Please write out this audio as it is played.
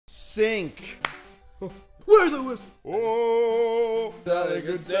sink. Where the whistle? Oh, jolly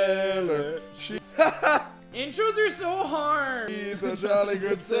good sailor. Intros are so hard. She's a jolly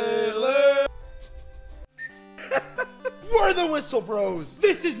good sailor. We're the Whistle Bros.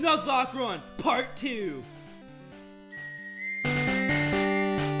 This is Nuzlocke Run, Part 2.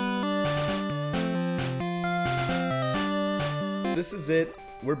 This is it.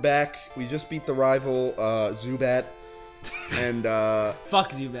 We're back. We just beat the rival, Zubat. And,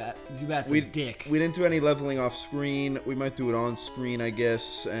 Fuck Zubat. Zubat's a dick. We didn't do any leveling off screen. We might do it on screen, I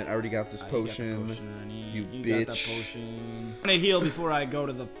guess. And I already got this potion. You bitch. Got the potion. I'm gonna heal before I go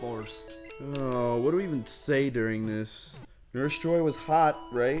to the forest. Oh, what do we even say during this? Nurse Joy was hot,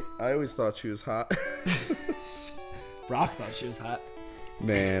 right? I always thought she was hot. Brock thought she was hot.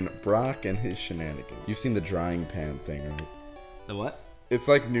 Man, Brock and his shenanigans. You've seen the drying pan thing, right? The what? It's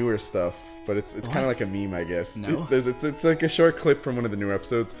like newer stuff, but it's kind of like a meme, I guess. No. It's like a short clip from one of the new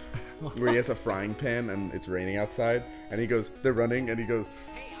episodes where he has a frying pan and it's raining outside, and he goes, they're running, and he goes,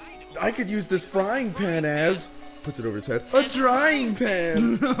 I could use this frying pan as, puts it over his head, a drying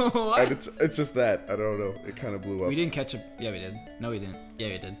pan. And it's just that. I don't know. It kind of blew up. We didn't catch a. Yeah, we did. No, we didn't. Yeah,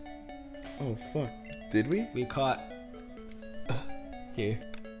 we did. Oh fuck. Did we? We caught. Here.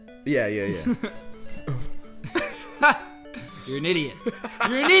 Yeah. You're an idiot.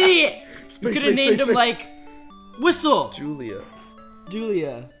 You're an idiot. You could have named him like Whistle. Julia.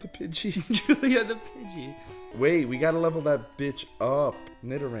 The Pidgey. Julia the Pidgey. Wait, we gotta level that bitch up.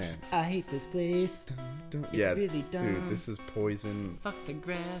 Nidoran. I hate this place. Yeah, really dumb. dude, this is poison. Fuck the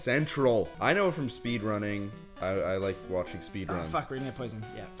grass. Central. I know from speedrunning. I like watching Oh, speedruns. fuck, we're gonna get poison.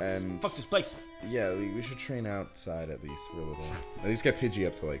 Yeah, fuck this place. Yeah, we should train outside at least for a little. At least get Pidgey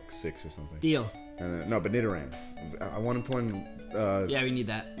up to like 6 or something. Deal. No, but Nidoran. I want him to learn. Yeah, we need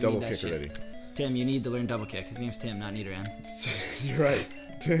that. Double kick already. Tim, you need to learn double kick. His name's Tim, not Nidoran. You're right,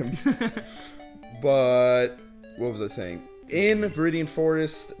 Tim. But what was I saying? In Viridian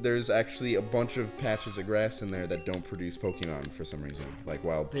Forest, there's actually a bunch of patches of grass in there that don't produce Pokemon for some reason, like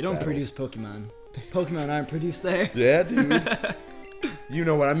wild. They don't produce Pokemon. Pokemon aren't produced there. Yeah, dude. You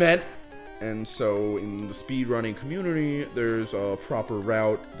know what I meant. And so, in the speedrunning community, there's a proper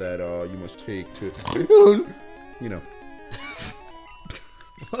route that you must take to, you know.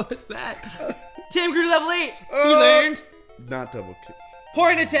 What was that? Tim grew to level 8. He learned. Not double kick.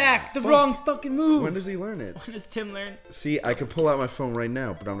 Horn attack. The wrong fucking move. When does he learn it? When does Tim learn? See, I could pull out my phone right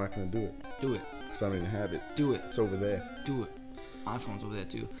now, but I'm not gonna do it. Do it. Cause I don't even have it. Do it. It's over there. Do it. My phone's over there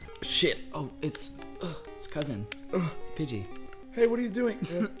too. Shit. Oh, it's cousin. Pidgey. Hey, what are you doing?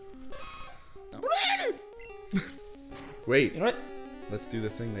 Wait. You know what? Let's do the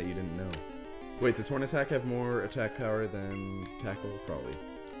thing that you didn't know. Wait, does Horn Attack have more attack power than Tackle? Probably.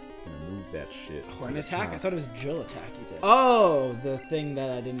 I'm gonna move that shit. Horn Attack? I thought it was Drill Attack you did. Oh, the thing that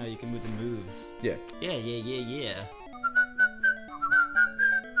I didn't know you can move the moves. Yeah. Yeah. I'm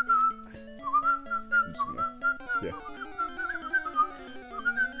just gonna... Yeah.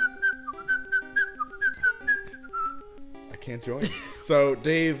 I can't join. So,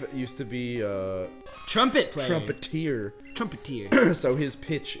 Dave used to be trumpet player. Trumpeteer. So his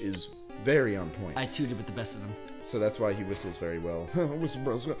pitch is very on point. I tutored with the best of them. So that's why he whistles very well. Whistle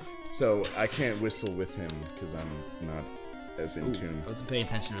bros. So I can't whistle with him because I'm not as in tune. I wasn't paying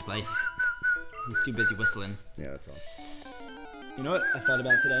attention to his life. He was too busy whistling. Yeah, that's all. You know what I thought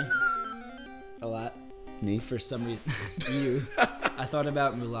about today? A lot. Me? For some reason. You. I thought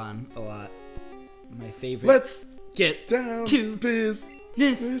about Mulan a lot. My favorite. Let's get down to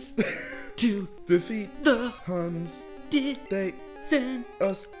business to defeat the Huns. Did they send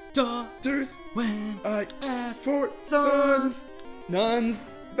us daughters when I asked for sons? Nuns.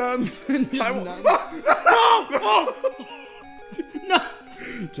 Nuns. Nuns. Nuns.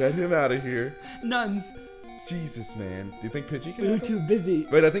 Get him out of here. Nuns. Jesus, man. Do you think Pidgey can We were handle? too busy.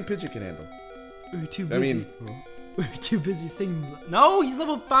 Wait, I think Pidgey can handle. We were too busy. I mean... we were too busy singing. No, he's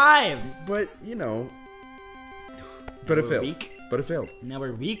level 5. But, you know... But it failed. Weak. But it failed. Now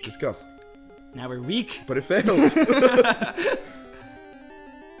we're weak. Discuss. Now we're weak. But it failed.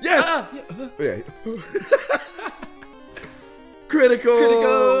 Yes! Okay. Critical!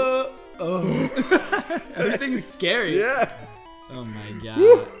 Oh. Everything's scary. Yeah. Oh my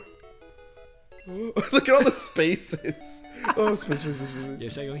god. Look at all the spaces. Oh, space. Yeah,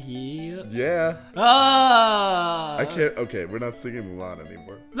 should I go here? Yeah. Ah! I can't. Okay, we're not singing Mulan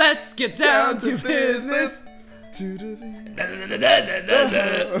anymore. Let's get down to business.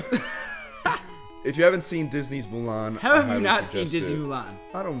 If you haven't seen Disney's Mulan, how have you not seen Disney Mulan?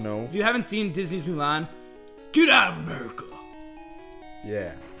 I don't know. If you haven't seen Disney's Mulan, get out of America.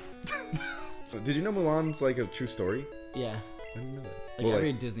 Yeah. Did you know Mulan's like a true story? Yeah. I didn't know that. Like Well,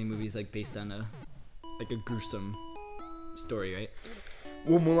 every Disney movie is like based on a gruesome story, right?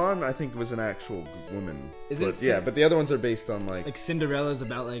 Well, Mulan, I think, was an actual woman. Is it? Yeah, but the other ones are based on like Cinderella's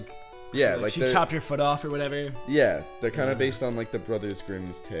about like. Yeah, like she chopped your foot off or whatever. Yeah, they're kind of based on like the Brothers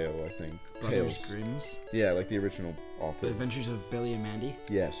Grimm's tale, I think. Brothers Grimm's. Yeah, like the original author. The Adventures of Billy and Mandy.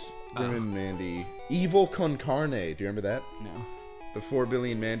 Yes, Grim and Mandy. Evil Con Carne. Do you remember that? No. Before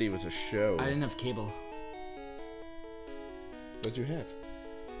Billy and Mandy was a show. I didn't have cable. What'd you have?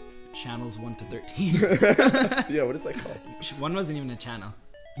 Channels 1 to 13. Yeah, what is that called? 1 wasn't even a channel.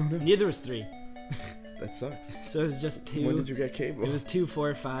 No. Neither was 3. That sucks. So it was just 2. When did you get cable? It was 2,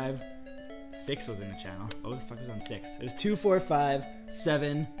 4, 5. 6 was in a channel. What the fuck was on 6? It was 2, 4, 5,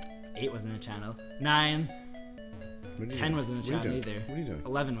 7, 8 was in a channel. 9, 10 wasn't a channel either. What are you doing?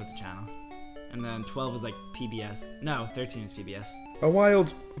 11 was a channel. And then 12 was like PBS. No, 13 was PBS. A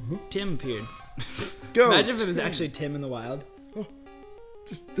wild Tim appeared. Go. Imagine if it was actually Tim in the wild.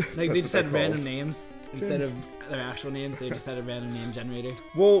 Like they just had random names instead of their actual names. They just had a random name generator.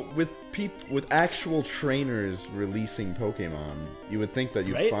 Well, with actual trainers releasing Pokemon, you would think that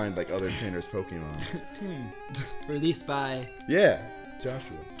you'd find like other trainers' Pokemon. Tim. Released by. Yeah,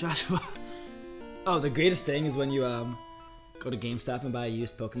 Joshua. Oh, the greatest thing is when you go to GameStop and buy a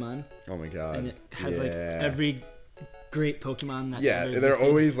used Pokemon. Oh my god. And it has like every great Pokemon that ever they're existed.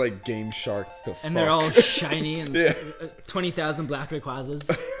 always like Game Sharks to fuck. And they're all shiny and Yeah. 20,000 black Rayquazas.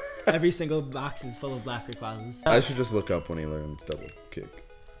 Every single box is full of black Rayquazas. I should just look up when he learns double kick.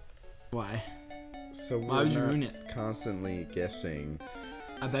 Why? So why would you ruin it? Constantly guessing.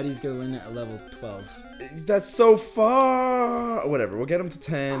 I bet he's gonna learn it at level 12. That's so far. Whatever. We'll get him to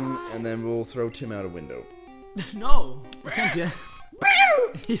 10, and then we'll throw Tim out a window. No. We can't do.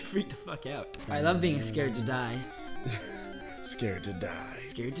 He freaked the fuck out. I love being scared to die. Scared to die.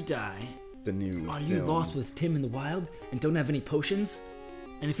 Scared to die. The new Are you lost with Tim in the wild and don't have any potions?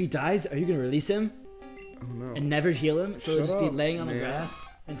 And if he dies, are you gonna release him? Oh no. And never heal him? So he'll just be up, laying on the grass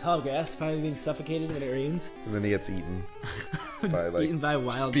and tall grass, probably being suffocated when it rains. And then he gets eaten. By like eaten by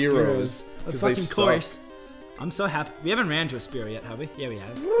wild Spearos. Of fucking course. I'm so happy. We haven't ran to a Spearow yet, have we? Yeah, we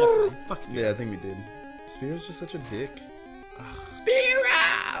have. Definitely. Fuck Spearow. Yeah, I think we did. Spearow's just such a dick.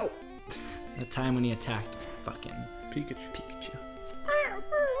 Spearow! The time when he attacked fucking Pikachu.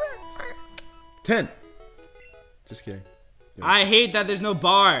 10. Just kidding. Yeah. I hate that there's no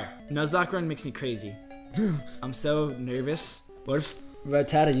bar. Nuzlocke run makes me crazy. I'm so nervous. What if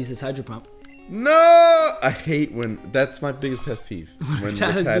Rattata uses Hydro Pump? No! I hate when... That's my biggest pet peeve. When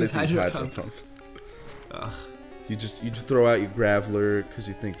Rattatas uses Hydro Pump. Ugh. You just throw out your Graveler because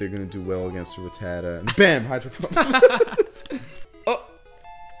you think they're going to do well against a Rattata. And bam! Hydro Pump. Oh!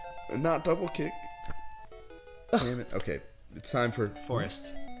 Not double kick. Damn it. Okay. It's time for...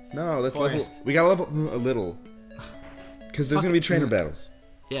 Forest. No, let's Forest. level... We gotta level a little. Because there's going to be trainer battles.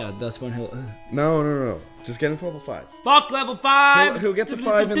 Yeah, that's when he'll... No. Just get him to level 5. Fuck level 5! He'll get to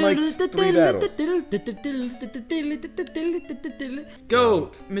 5 in like 3 battles.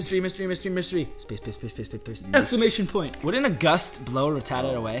 Go! Mystery. Space. Exclamation point. Wouldn't a gust blow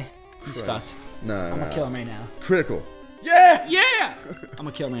Rattata away? He's fucked. No. I'm gonna kill him right now. Critical. Yeah! Yeah! I'm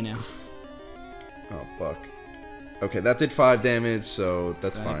gonna kill him right now. Oh, fuck. Okay, that did 5 damage, so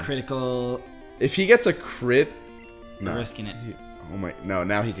that's fine. Critical. If he gets a crit... I'm risking it. Oh my... No,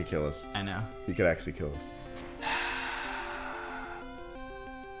 now he could kill us. I know. He could actually kill us.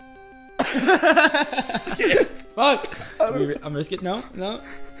 Shit! Fuck! I'm risking. No.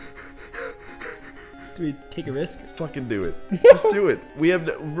 Do we take a risk? Fucking do it. Just do it. We have.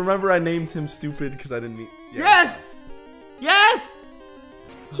 Remember, I named him stupid because I didn't need. Yeah. Yes!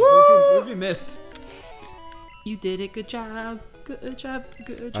 What if we missed? You did it. Good job. Good job.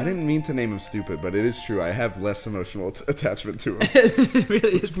 I didn't mean to name him stupid, but it is true. I have less emotional attachment to him. It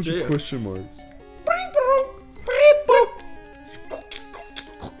really is true. It's question marks.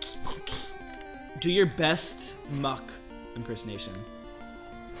 Do your best Muck impersonation.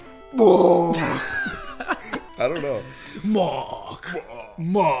 I don't know. Muck.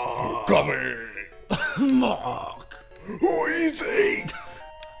 Coming. Muck. Easy.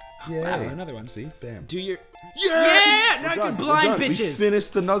 Wow, another one. See? Bam. Do your... Yeah! Now you can blind bitches. We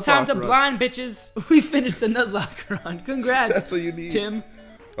finished the Nuzlocke Time to run. blind bitches. We finished the Nuzlocke run. Congrats. That's what you need. Tim.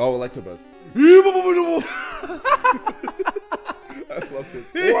 Oh, Electabuzz. I love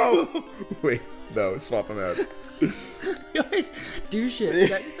this. Whoa. Wait. No, swap him out. You always do shit.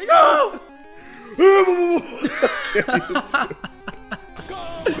 Yeah. It's like, oh!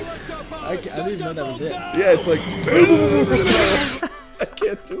 I didn't even know that was it. Yeah, it's like... I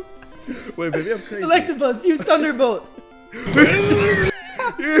can't do it. Wait, maybe I'm crazy. Electabuzz, use Thunderbolt.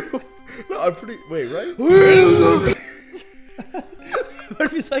 No, I'm pretty... Wait, right?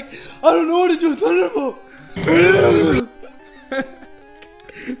 It's like, I don't know what to do with Thunderbolt.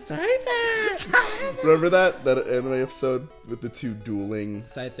 Scyther! Remember that anime episode with the two dueling?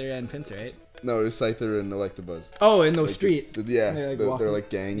 Scyther and Pinsir, right? No, it was Scyther and Electabuzz. Oh, in the like street. Yeah, they're like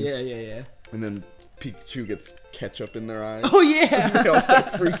gangs. Yeah. And then Pikachu gets ketchup in their eyes. Oh yeah! They all start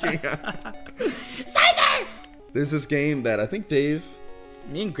freaking out. Scyther! There's this game that I think Dave...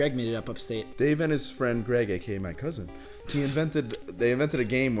 Me and Greg made it up upstate. Dave and his friend Greg, aka my cousin, they invented a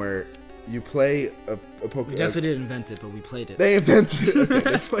game where you play a Pokemon. We definitely didn't invent it, but we played it. They invented it. Okay,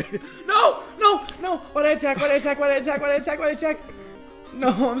 they played it. No! Why'd I attack?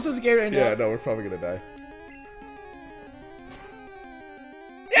 No, I'm so scared right now. Yeah, no, we're probably gonna die.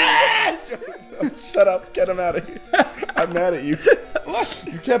 Yes! Shut up, get him out of here. I'm mad at you. What?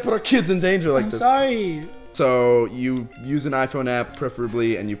 You can't put our kids in danger like this. I'm sorry. So you use an iPhone app,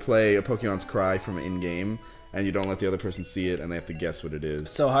 preferably, and you play a Pokemon's Cry from in-game, and you don't let the other person see it, and they have to guess what it is.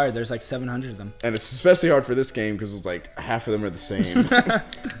 It's so hard. There's like 700 of them. And it's especially hard for this game because it's like half of them are the same.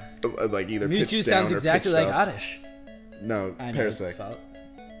 Like either Mewtwo pitched sounds down or exactly pitched like up. Oddish. No, I know, it's his Parasect. fault.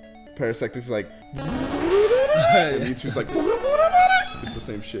 Parasect is like... and Mewtwo's like... It's the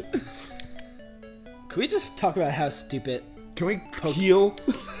same shit. Can we just talk about how stupid... Can we heal?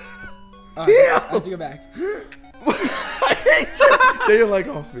 Oh, yeah! I have to go back. I hate you! Get your leg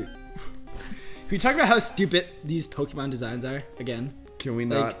off me. Can we talk about how stupid these Pokemon designs are, again? Can we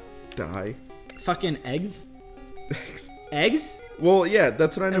not die? Fucking eggs? Eggs? Eggs? Well, yeah,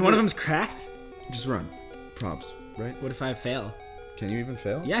 that's what I know. And one of them's cracked? Just run. Props, right? What if I fail? Can you even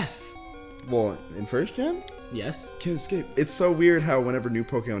fail? Yes. Well, in first gen? Yes. Can't escape. It's so weird how whenever new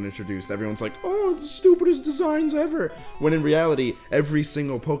Pokemon introduced, everyone's like, oh, the stupidest designs ever. When in reality, every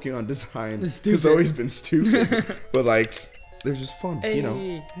single Pokemon design has always been stupid. But like, they're just fun, you know.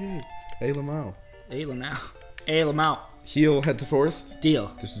 Hey, Lamau. Hey, Lamau. Hey, Lamau. Heal, head to forest? Deal.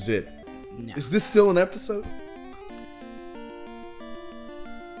 This is it. No. Is this still an episode?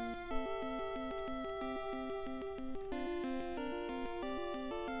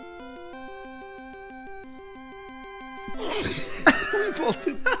 We both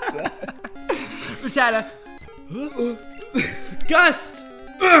did that. Rattata. Gust!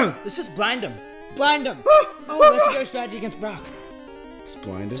 Let's just blind him. Blind him. Oh, that's a good strategy against Brock. Just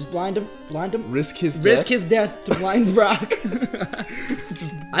blind him? Just blind him. Blind him. Risk his death? Risk his death to blind Brock.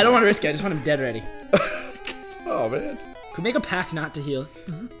 Just... I don't want to risk it. I just want him dead already. Oh, man. Could we make a pact not to heal?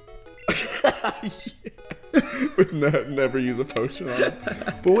 With never use a potion on it.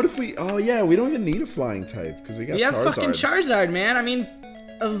 But what if we... Oh, yeah, we don't even need a flying type. Because we got We have Charizard. fucking Charizard, man. I mean,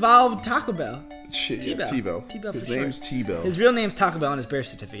 evolved Taco Bell. Shit, T-Bell. T-Bell. T-Bell His for name's short. T-Bell. His real name's Taco Bell on his birth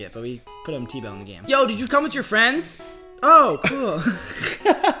certificate, but we put him T-Bell in the game. Yo, did you come with your friends? Oh, cool.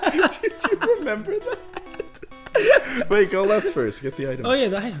 Did you remember that? Wait, go left first. Get the item. Oh, yeah,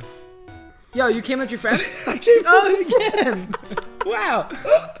 the item. Yo, you came with your friends? I came Oh, again. Wow.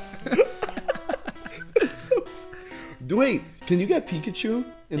 so... Wait, can you get Pikachu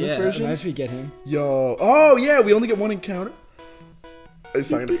in this version? Unless we get him. Yo. Oh, yeah, we only get one encounter.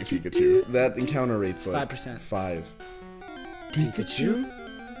 It's not gonna be Pikachu. That encounter rate's like 5%. 5. Pikachu?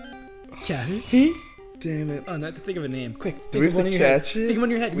 Caterpie? Damn it. Oh, not to think of a name. Quick, Do we think of have one to in your head. catch it? Think of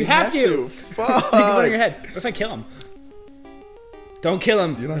one in your head. We have to. Fuck. Think of one in your head. What if I kill him? Don't kill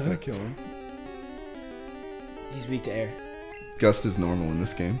him. You're not gonna kill him. He's weak to air. Gust is normal in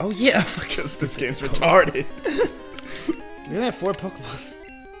this game. Oh yeah, fuck. This game's retarded. We only have 4 Pokeballs.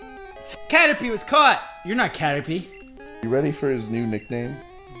 Caterpie was caught. You're not Caterpie. You ready for his new nickname?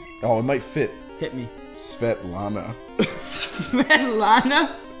 Oh, it might fit. Hit me. Svetlana. Svetlana?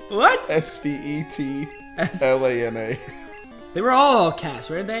 What? S-V-E-T-L-A-N-A. They were all caps,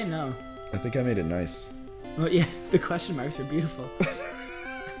 weren't they? No. I think I made it nice. Oh yeah, the question marks are beautiful.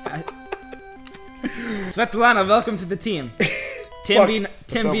 Svetlana, welcome to the team. Tim,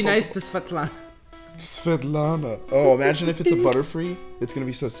 be nice to Svetlana. Svetlana. Oh, imagine if it's a Butterfree. It's gonna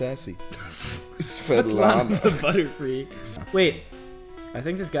be so sassy. Svetlana. The Butterfree. Wait, I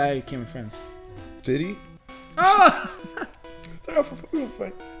think this guy came with friends. Did he? Oh!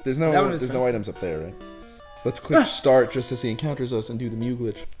 There's no items up there, right? Let's click start just as he encounters us and do the Mew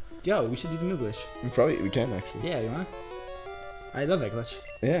glitch. Yo, we should do the Mew glitch. We can actually. Yeah, you want? I love that glitch.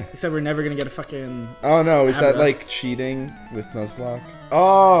 Yeah. Except we're never gonna get a fucking. Oh no, is that like cheating with Nuzlocke?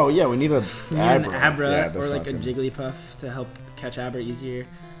 Oh yeah, we need a Abra. Yeah, or like a Jigglypuff to help catch Abra easier.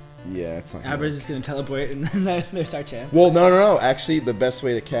 Yeah, it's not. Abra's just gonna teleport and then there's our chance. Well, no. Actually, the best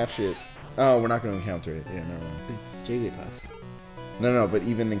way to catch it. Oh, we're not gonna encounter it. Yeah, no. Is Jigglypuff. No, but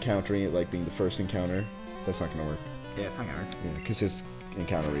even encountering it, like being the first encounter, that's not gonna work. Yeah, it's not gonna work. Yeah, because his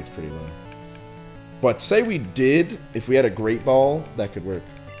encounter rate's pretty low. But say we did, if we had a Great Ball, that could work.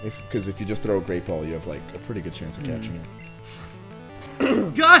 Because if you just throw a great ball, you have like a pretty good chance of catching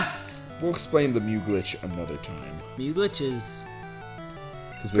it. Gusts! We'll explain the Mew glitch another time. Mew glitch is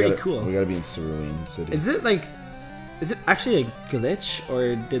pretty cool. We gotta be in Cerulean City. Is it actually a glitch,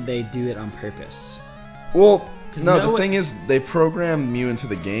 or did they do it on purpose? Well, no, the thing is, they programmed Mew into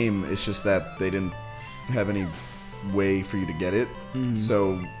the game. It's just that they didn't have any way for you to get it.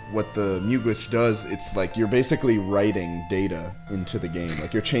 So what the Mew glitch does, it's like you're basically writing data into the game.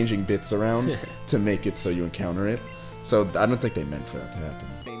 Like you're changing bits around to make it so you encounter it. So I don't think they meant for that to happen.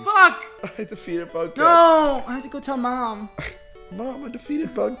 Fuck! I defeated Bug Catcher. No! I have to go tell Mom. Mom, I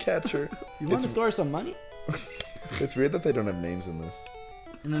defeated Bug Catcher. You want to store some money? It's weird that they don't have names in this.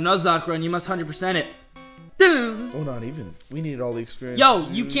 In a Nuzlocke run, you must 100% it. Oh, not even. We need all the experience. Yo,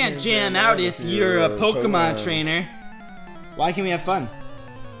 you can't jam out if you're a Pokemon trainer. Why can't we have fun?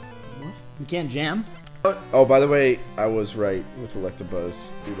 What? You can't jam? Oh, by the way, I was right with Electabuzz.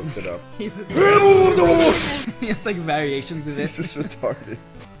 We looked it up. He has like variations of it. He's just retarded.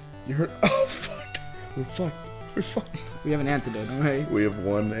 You heard? Oh, fuck. We're fucked. We're fucked. We have an antidote, don't worry. We have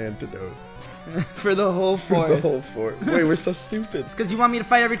one antidote. For the whole forest. For the whole forest. Wait, we're so stupid. It's because you want me to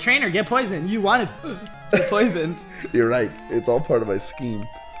fight every trainer, get poisoned. You wanted to get poisoned. You're right. It's all part of my scheme.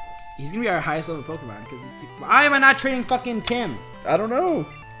 He's gonna be our highest level Pokemon. Why am I not trading fucking Tim? I don't know.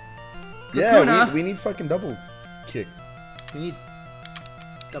 Kakuna. Yeah, we need fucking double kick. We need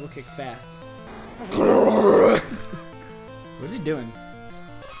double kick fast. What is he doing?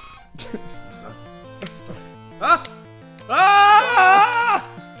 Ah! Ah!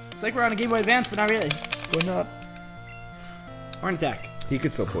 It's like we're on a Game Boy Advance, but not really. We're not. Horn attack. He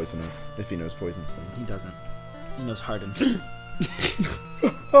could still poison us if he knows poison sting. He doesn't. He knows Harden.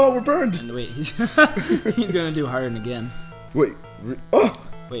 Oh, we're burned. And wait, he's he's gonna do Harden again. Wait. Oh.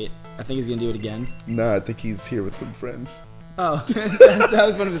 Wait, I think he's gonna do it again. Nah, I think he's here with some friends. Oh, that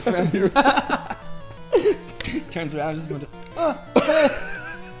was one of his friends. Turns around, just went to. Oh.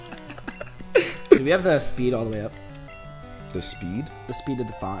 Do we have the speed all the way up? The speed? The speed of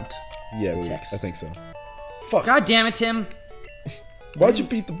the font. Yeah, the text. I think so. Fuck. God damn it, Tim. Why'd you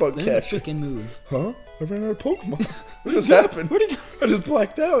beat the Bug Catcher? Freaking move. Huh? I ran out of Pokemon. What just happened? Where'd he go? I just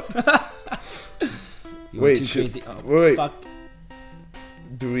blacked out. Wait, too crazy. Oh, wait. Fuck.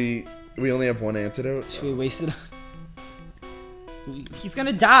 Do we only have one antidote? Should we waste it? He's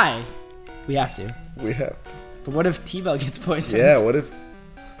gonna die. We have to. We have to. But what if T-Bell gets poisoned? Yeah, what if...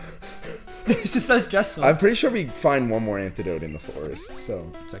 This is so stressful. I'm pretty sure we find one more antidote in the forest, so...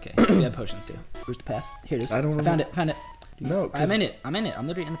 It's okay. We have potions too. Where's the path? Here it is. I don't know. Found it. Found it. Dude, no, I'm in it. I'm in it. I'm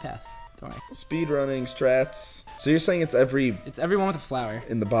literally in the path. Don't worry. Speedrunning, strats... So you're saying it's every... It's everyone with a flower.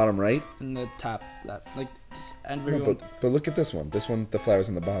 In the bottom right? In the top left. Like, just No, everyone... but look at this one. This one, the flower's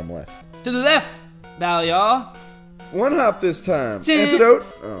in the bottom left. To the left, now, y'all. One hop this time. Antidote?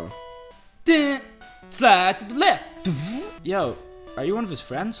 Oh. Slide to the left. Yo, are you one of his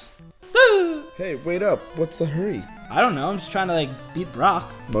friends? Hey, wait up. What's the hurry? I don't know. I'm just trying to, like, beat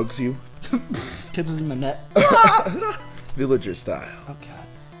Brock. Mugs you. Catches him in the net. Villager style. Oh,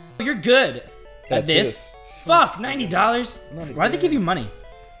 God. You're good at this. Fuck, $90. Why'd they give you money?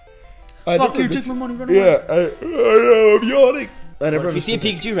 Fuck, you took my money, run away. Yeah, I know, I'm yawning. If you see a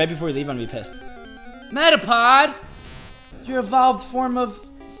Pikachu right before you leave, I'm gonna be pissed. Metapod! Your evolved form of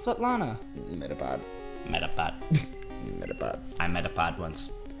Svetlana. Metapod. Metapod. Metapod. I met a pod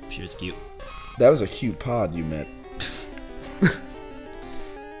once. She was cute. That was a cute pod you met.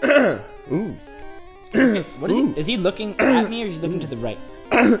 Ooh. What is he? Is he looking at me or is he looking to the right?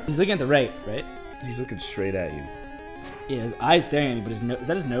 He's looking at the right, right? He's looking straight at you. Yeah, his eyes staring at me, but his nose, is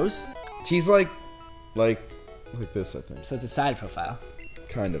that his nose? He's like this, I think. So it's a side profile.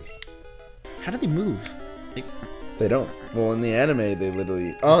 Kind of. How do they move? They don't. Well, in the anime, they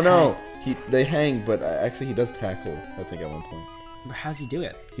literally... Oh, no! They hang, but actually he does tackle, I think, at one point. But how's he do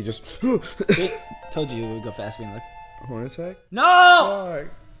it? He just... Told you it would go fast when you look. Horn attack? No!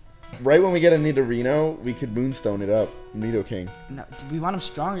 Right when we get a Nidorino, we could Moonstone it up. Nidoking. No, we want him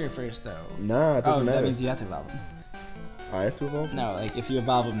stronger first, though. Nah, it doesn't matter. That means you have to evolve him. I have to evolve? No, like, if you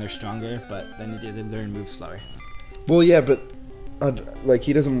evolve them, they're stronger, but then they learn moves slower. Well, yeah, but, like,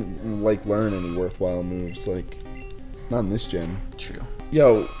 he doesn't, like, learn any worthwhile moves, like, not in this gen. True.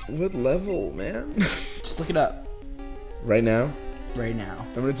 Yo, what level, man? Just look it up. Right now? Right now.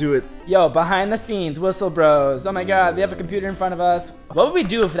 I'm gonna do it. Yo, behind the scenes, Whistle Bros. Oh my god, we have a computer in front of us. What would we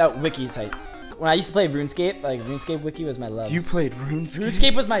do without wiki sites? When I used to play RuneScape, like, RuneScape wiki was my love. You played RuneScape?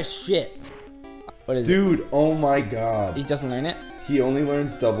 RuneScape was my shit. What is it? Dude, oh my god. He doesn't learn it? He only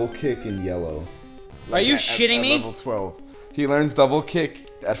learns double kick in yellow. Are you shitting me? Level 12. He learns double kick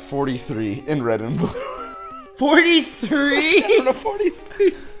at 43 in red and blue. 43? No,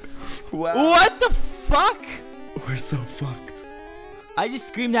 43. Wow. What the fuck? We're so fucked. I just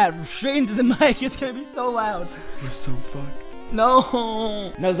screamed that straight into the mic. It's gonna be so loud. We're so fucked. No.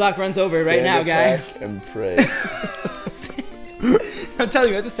 Nuzlocke runs over right now, guys. And pray. I'm telling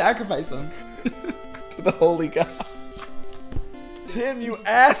you, I have to sacrifice him. To the holy gods. Tim, you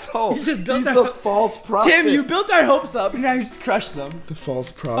asshole. You just built He's our the false prophet. Tim, you built our hopes up and now you just crushed them. The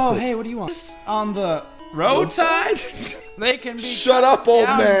false prophet. Oh, hey, what do you want? On the roadside, they can be Shut up, old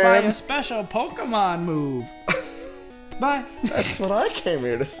down man. by a special Pokemon move. Bye. That's what I came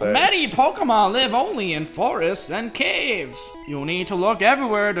here to say. Many Pokemon live only in forests and caves. You'll need to look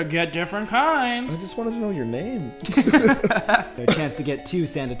everywhere to get different kinds. I just wanted to know your name. A chance to get 2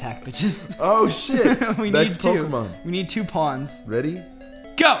 sand attack bitches. Oh shit. We Next need 2. Pokemon. We need 2 pawns. Ready?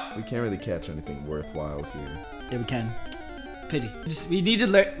 Go! We can't really catch anything worthwhile here. Yeah, we can. Pidgey. We need to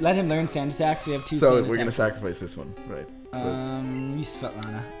let him learn sand attack, so we have 2 So sand we're gonna attack. sacrifice this one, right? Use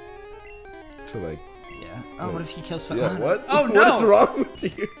Svetlana. To like. Yeah. Oh, what if he kills Svetlana? Yeah. What? Oh no! What is wrong with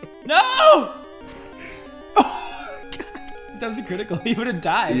you? No! Oh, God. That was a critical. He would have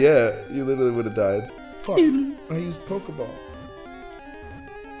died. Yeah, you literally would have died. Fuck. I used Pokeball.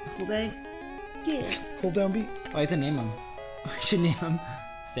 Hold A. Yeah. Hold down B. Oh, I have to name him. We should name him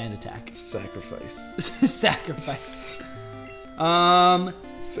Sand Attack. Sacrifice. Sacrifice.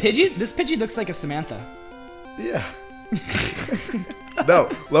 Pidgey? This Pidgey looks like a Samantha. Yeah. No,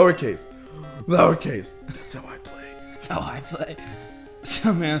 lowercase. Lowercase. That's how I play. That's how I play.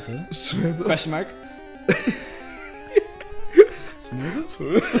 Samantha. Samantha. Question mark.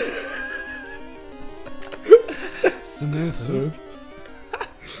 Samantha. Samantha.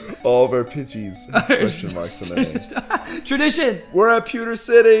 All of our Pidgeys. Question marks in their names. Tradition. We're at Pewter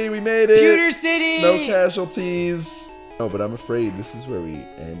City. We made it. Pewter City. No casualties. No, but I'm afraid this is where we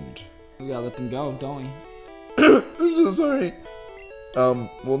end. We gotta let them go, don't we? I'm so sorry. Well,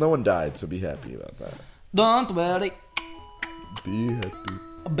 no one died, so be happy about that. Don't worry. Be happy.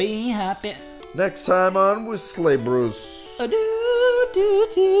 Be happy. Next time on Whistleblower.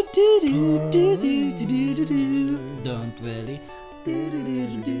 Don't worry.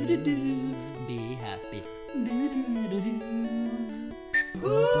 Be happy.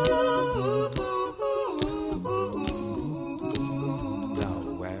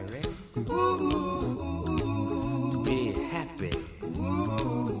 Don't worry.